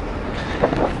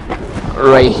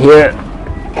 Right here,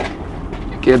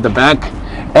 okay, at the back.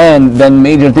 And then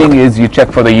major thing is you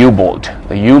check for the U-bolt.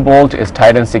 The U-bolt is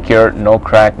tight and secure, no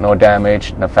crack, no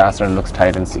damage. The fastener looks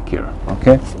tight and secure.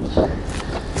 Okay.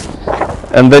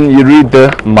 And then you read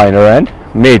the minor and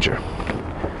major.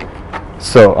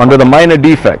 So under the minor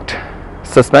defect,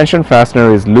 suspension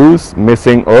fastener is loose,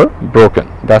 missing, or broken.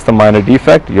 That's the minor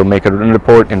defect. You'll make a written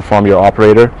report, inform your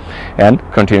operator, and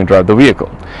continue to drive the vehicle.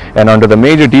 And under the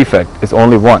major defect is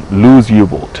only one, loose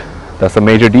U-bolt. That's a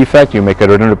major defect. You make a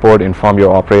written report, inform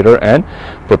your operator, and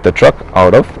put the truck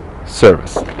out of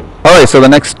service. All right, so the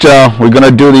next we're going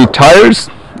to do the tires.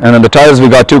 And on the tires we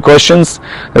got 2 questions.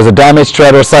 There's a damaged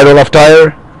tread or sidewall of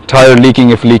tire, tire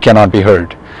leaking if leak cannot be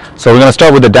heard. So we're going to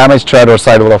start with the damaged tread or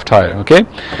sidewall of tire. Okay,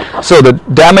 so the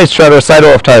damaged tread or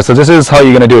sidewall of tire, so this is how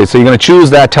you're going to do it. So you're going to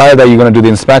choose that tire that you're going to do the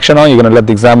inspection on. You're going to let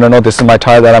the examiner know this is my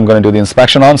tire that I'm going to do the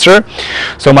inspection on, sir.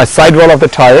 So my sidewall of the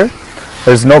tire,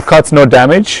 there's no cuts, no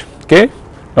damage. Okay,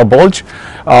 no bulge.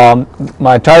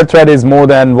 My tire tread is more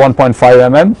than 1.5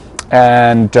 mm,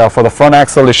 and for the front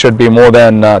axle it should be more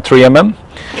than 3 mm.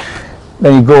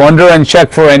 Then you go under and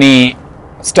check for any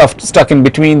stuff stuck in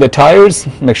between the tires.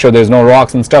 Make sure there's no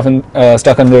rocks and stuff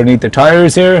stuck underneath the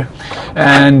tires here.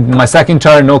 And my second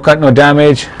tire, no cut, no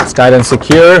damage. It's tight and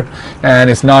secure, and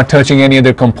it's not touching any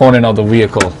other component of the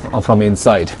vehicle from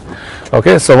inside.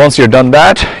 Okay, so once you're done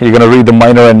that, you're going to read the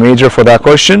minor and major for that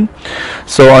question.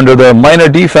 So under the minor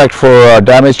defect for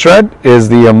damaged tread is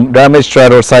the damaged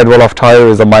tread or sidewall of tire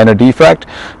is a minor defect.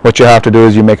 What you have to do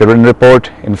is you make a written report,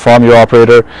 inform your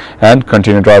operator, and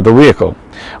continue to drive the vehicle.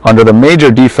 Under the major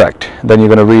defect, then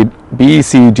you're going to read B,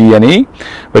 C, D, and E,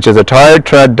 which is a tire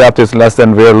tread depth is less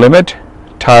than wear limit.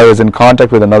 Tire is in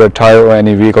contact with another tire or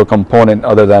any vehicle component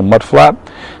other than mud flap.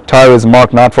 Tire is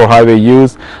marked not for highway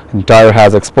use, and tire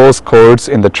has exposed cords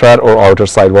in the tread or outer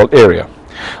sidewall area.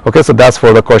 Okay, so that's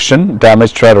for the question,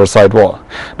 damaged tread or sidewall.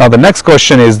 Now the next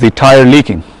question is the tire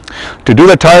leaking. To do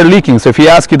the tire leaking, so if he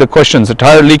asks you the questions, the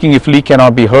tire leaking, if leak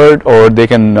cannot be heard, or they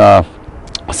can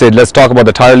say, let's talk about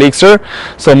the tire leak, sir.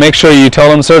 So make sure you tell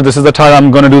them, sir, this is the tire,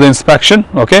 I'm going to do the inspection.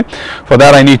 Okay, for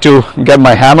that I need to get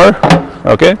my hammer.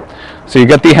 Okay, so you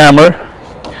get the hammer,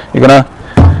 you're going to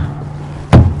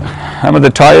hammer the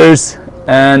tires,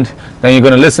 and then you're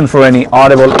going to listen for any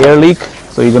audible air leak.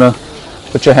 So you're going to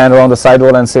put your hand around the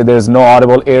sidewall and say there's no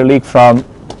audible air leak from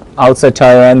outside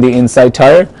tire and the inside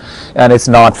tire, and it's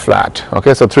not flat.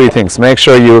 Okay, so three things: make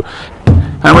sure you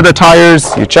hammer the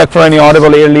tires, you check for any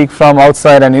audible air leak from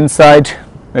outside and inside,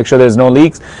 make sure there's no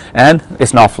leaks, and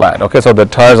it's not flat. Okay, so the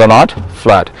tires are not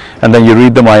flat, and then you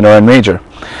read the minor and major.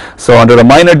 So under the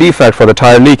minor defect for the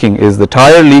tire leaking is the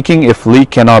tire leaking if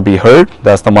leak cannot be heard.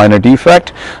 That's the minor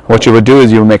defect. What you would do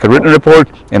is you make a written report,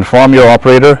 inform your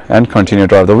operator, and continue to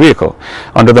drive the vehicle.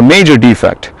 Under the major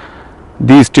defect,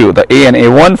 these two, the A and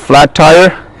A1, flat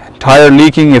tire, tire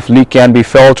leaking if leak can be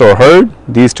felt or heard,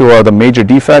 these two are the major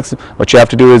defects. What you have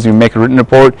to do is you make a written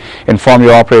report, inform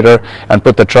your operator, and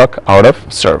put the truck out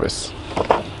of service.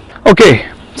 Okay,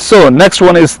 so next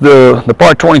one is the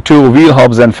part 22, wheel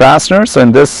hubs and fasteners. So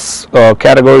in this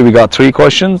category we got three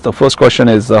questions. The first question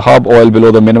is the hub oil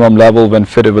below the minimum level when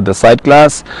fitted with the side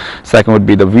glass. Second would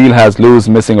be the wheel has loose,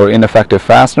 missing, or ineffective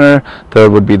fastener.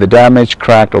 Third would be the damaged,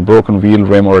 cracked, or broken wheel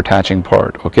rim or attaching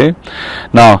part. Okay,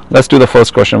 now let's do the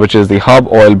first question, which is the hub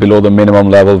oil below the minimum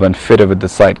level when fitted with the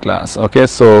side glass. Okay,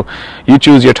 so you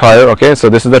choose your tire. Okay, so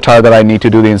this is the tire that I need to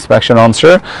do the inspection on,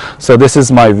 sir. So this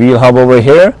is my wheel hub over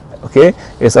here. Okay,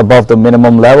 it's above the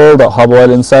minimum level, the hub oil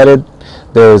inside it,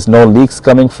 there is no leaks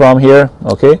coming from here.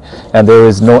 Okay, and there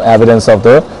is no evidence of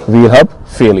the wheel hub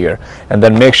failure. And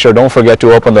then make sure, don't forget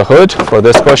to open the hood for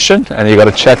this question, and you got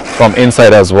to check from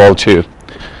inside as well too.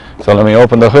 So let me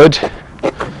open the hood,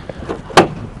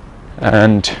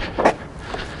 and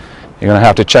you're gonna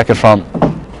have to check it from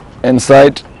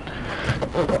inside.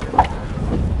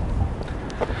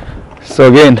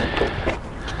 So again,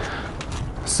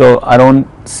 so I don't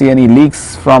see any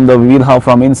leaks from the wheel hub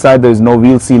from inside. There is no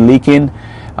wheel seal leaking.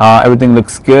 Everything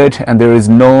looks good, and there is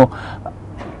no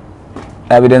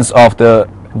evidence of the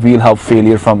wheel hub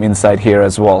failure from inside here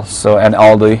as well. So, and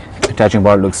all the attaching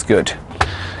part looks good.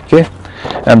 Okay,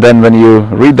 and then when you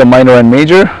read the minor and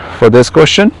major for this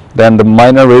question, then the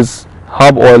minor is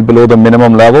hub oil below the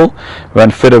minimum level when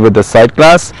fitted with the side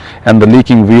glass and the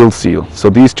leaking wheel seal. So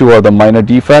these two are the minor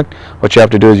defect. What you have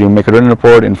to do is you make a written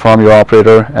report, inform your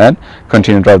operator, and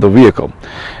continue to drive the vehicle.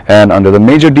 And under the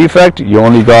major defect, you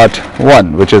only got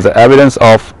one, which is the evidence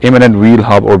of imminent wheel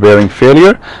hub or bearing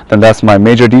failure. Then that's my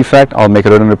major defect. I'll make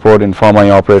a written report, inform my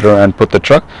operator, and put the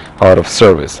truck out of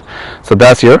service. So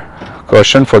that's your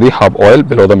question for the hub oil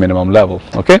below the minimum level.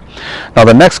 Okay, now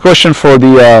the next question for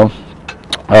the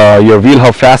your wheel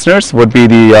hub fasteners would be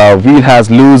the wheel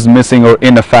has loose, missing, or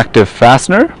ineffective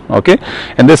fastener. Okay,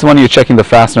 and this one you're checking the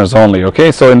fasteners only.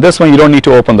 Okay, so in this one you don't need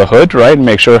to open the hood, right?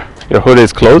 Make sure your hood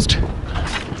is closed.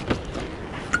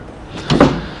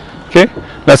 Okay,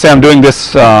 let's say I'm doing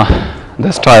this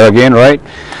this tire again, right?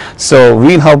 So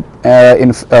wheel hub,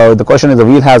 the question is the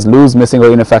wheel has loose, missing,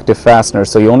 or ineffective fasteners.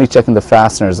 So you're only checking the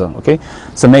fasteners. Okay,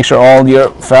 so make sure all your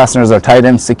fasteners are tight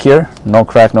and secure. No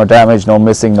crack, no damage, no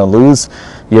missing, no loose.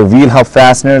 Your wheel hub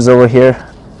fasteners over here,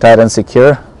 tight and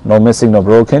secure, no missing, no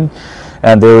broken,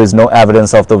 and there is no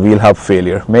evidence of the wheel hub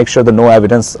failure. Make sure the no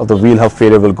evidence of the wheel hub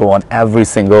failure will go on every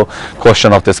single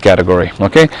question of this category.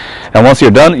 Okay, and once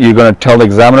you're done, you're going to tell the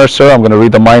examiner, sir, I'm going to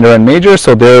read the minor and major.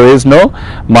 So there is no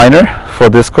minor for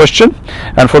this question,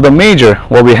 and for the major,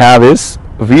 what we have is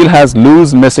wheel has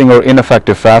loose, missing, or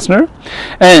ineffective fastener,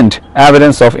 and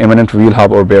evidence of imminent wheel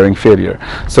hub or bearing failure.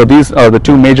 So these are the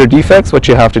two major defects. What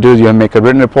you have to do is you make a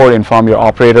written report, inform your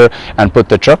operator, and put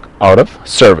the truck out of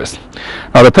service.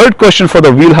 Now the third question for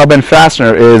the wheel hub and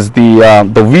fastener is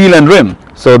the wheel and rim.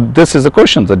 So this is a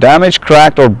question: the damaged,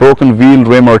 cracked, or broken wheel,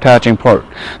 rim, or attaching part.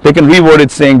 They can reword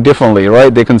it saying differently,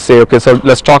 right? They can say, okay, so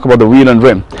let's talk about the wheel and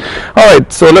rim. All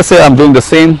right, so let's say I'm doing the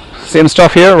same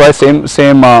stuff here, right?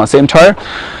 Same tire.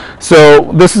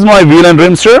 So this is my wheel and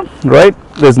rim, sir, right?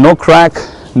 There's no crack,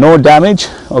 no damage,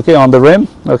 okay, on the rim.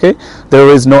 Okay, there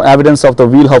is no evidence of the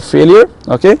wheel hub failure.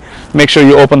 Okay, make sure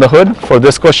you open the hood for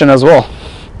this question as well.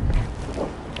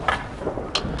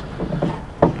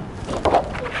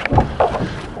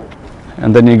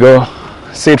 And then you go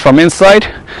see it from inside.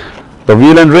 The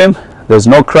wheel and rim, there's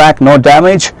no crack, no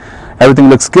damage, everything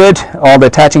looks good, all the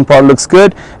attaching part looks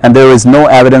good, and there is no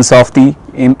evidence of the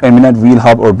imminent wheel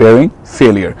hub or bearing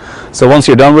failure. So once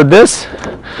you're done with this,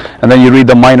 and then you read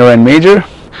the minor and major,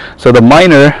 So the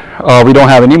minor, we don't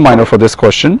have any minor for this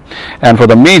question, and for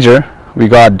the major we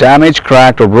got damaged,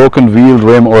 cracked or broken wheel,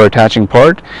 rim or attaching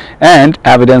part, and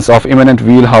evidence of imminent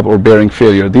wheel hub or bearing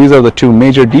failure. These are the two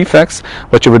major defects.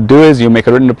 What you would do is you make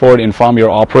a written report, inform your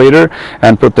operator,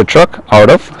 and put the truck out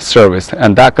of service.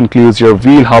 And that concludes your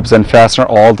wheel hubs and fastener,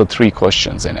 all the 3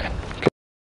 questions in it.